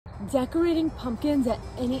Decorating pumpkins at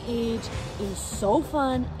any age is so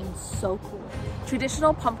fun and so cool.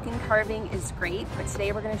 Traditional pumpkin carving is great, but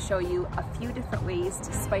today we're going to show you a few different ways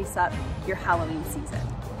to spice up your Halloween season.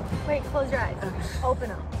 Wait, close your eyes. Okay. Open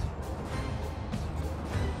them.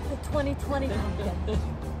 The 2020 pumpkin.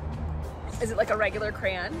 Is it like a regular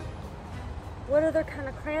crayon? What other kind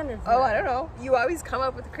of crayon is Oh, there? I don't know. You always come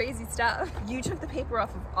up with crazy stuff. You took the paper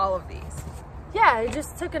off of all of these. Yeah, I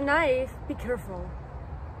just took a knife. Be careful.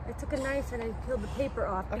 I took a knife and I peeled the paper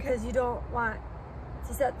off because you don't want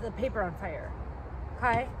to set the paper on fire.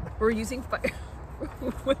 Okay? We're using fire.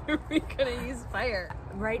 Where are we gonna use fire?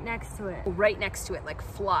 Right next to it. Right next to it, like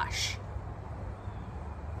flush.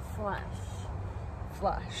 Flush.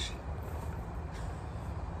 Flush.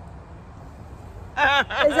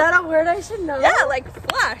 Is that a word I should know? Yeah, like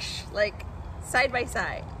flush, like side by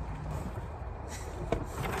side.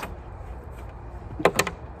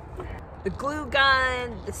 The glue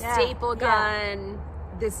gun, the staple gun.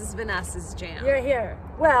 This is Vanessa's jam. You're here.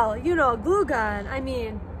 Well, you know, a glue gun, I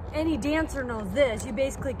mean, any dancer knows this. You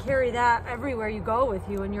basically carry that everywhere you go with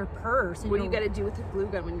you in your purse. What do you got to do with a glue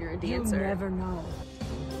gun when you're a dancer? You never know.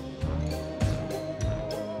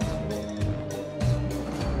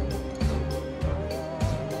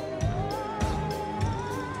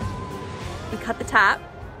 We cut the top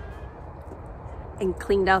and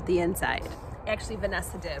cleaned out the inside. Actually,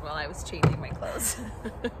 Vanessa did while I was changing my clothes.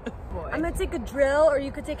 Boy. I'm gonna take a drill, or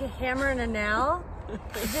you could take a hammer and a nail.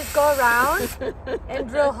 Just go around and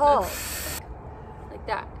drill holes. Like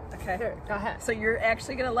that. Okay. Here, go ahead. So you're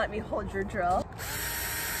actually gonna let me hold your drill?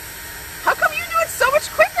 How come you do it so much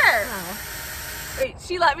quicker? Oh. Wait,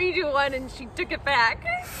 she let me do one and she took it back.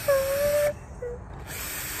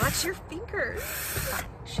 Watch your fingers.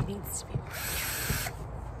 She needs to be.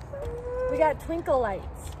 We got twinkle lights.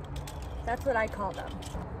 That's what I call them.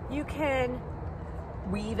 You can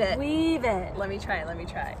weave it. Weave it. Let me try, let me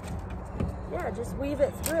try. Yeah, just weave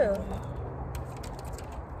it through.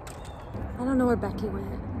 I don't know where Becky went.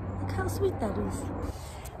 Look how sweet that is.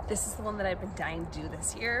 This is the one that I've been dying to do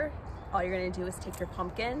this year. All you're gonna do is take your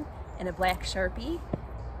pumpkin and a black Sharpie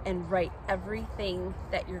and write everything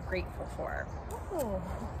that you're grateful for. Oh.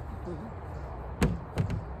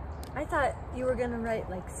 I thought you were gonna write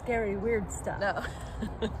like scary, weird stuff. No.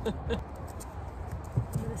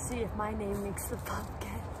 I'm gonna see if my name makes the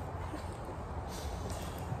pumpkin.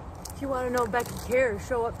 If you want to know Becky cares,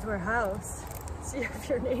 show up to her house. See if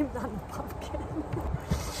your name's on the pumpkin.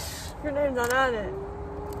 Your name's not on it.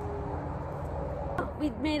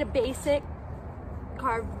 We made a basic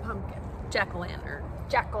carved pumpkin. Jack-o'-lantern.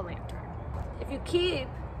 Jack-o'-lantern. If you keep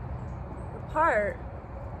the part,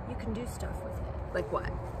 you can do stuff with it. Like what?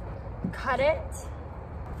 Cut it.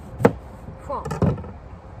 Boom.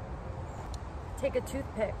 Take a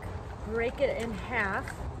toothpick, break it in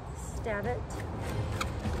half, stab it.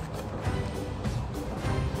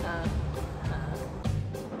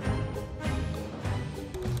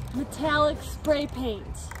 Metallic spray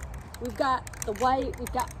paint. We've got the white,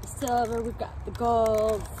 we've got the silver, we've got the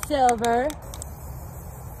gold, silver.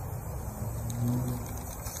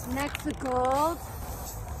 Next the gold.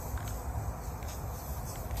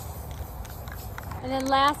 And then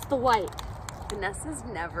last the white. Vanessa's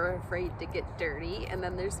never afraid to get dirty, and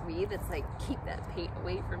then there's me that's like, keep that paint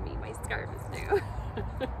away from me, my scarf is new.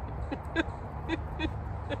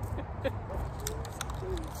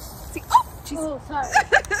 See, oh, geez. Oh, sorry.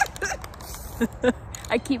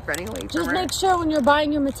 I keep running away from her. Just make sure when you're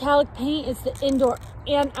buying your metallic paint, it's the indoor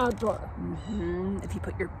and outdoor. Mm-hmm. If you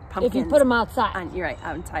put your pumpkins, if you put them outside. on, you're right,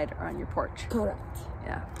 outside or on your porch. Correct.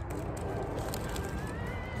 Yeah.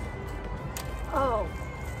 Oh.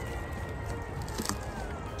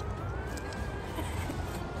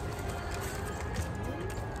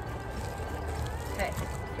 Okay,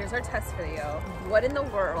 here's our test video. What in the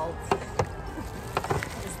world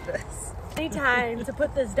is this? Anytime to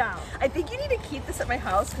put this down. I think you need to keep this at my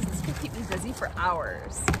house because this can keep me busy for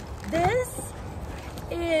hours. This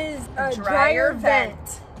is a dryer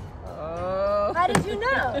vent. Oh. How did you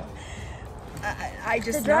know? I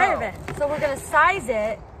just the dryer know. vent. So we're gonna size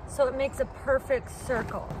it so it makes a perfect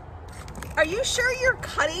circle. Are you sure you're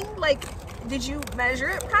cutting? Like, did you measure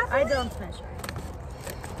it properly? I don't measure.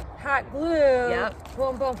 Hot glue. Yep.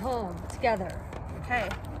 Boom, boom, boom. Together. Okay.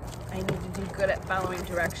 I need to do good at following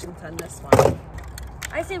directions on this one.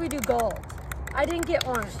 I say we do gold. I didn't get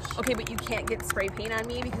orange. Okay, but you can't get spray paint on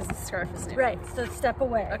me because the scarf is new. Right, so step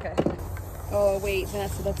away. Okay. Oh, wait,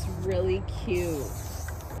 Vanessa, that's really cute.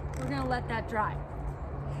 We're gonna let that dry.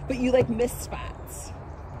 But you like miss spots.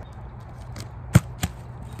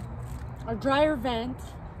 Our dryer vent,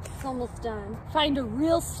 it's almost done. Find a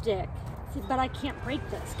real stick, See, but I can't break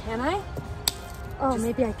this, can I? Oh,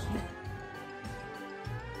 maybe I can.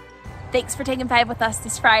 Thanks for taking 5 with us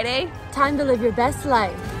this Friday. Time to live your best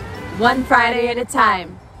life. One Friday at a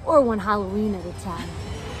time. Or one Halloween at a time.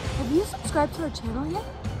 Have you subscribed to our channel yet?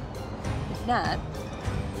 If not,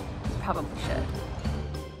 you probably should.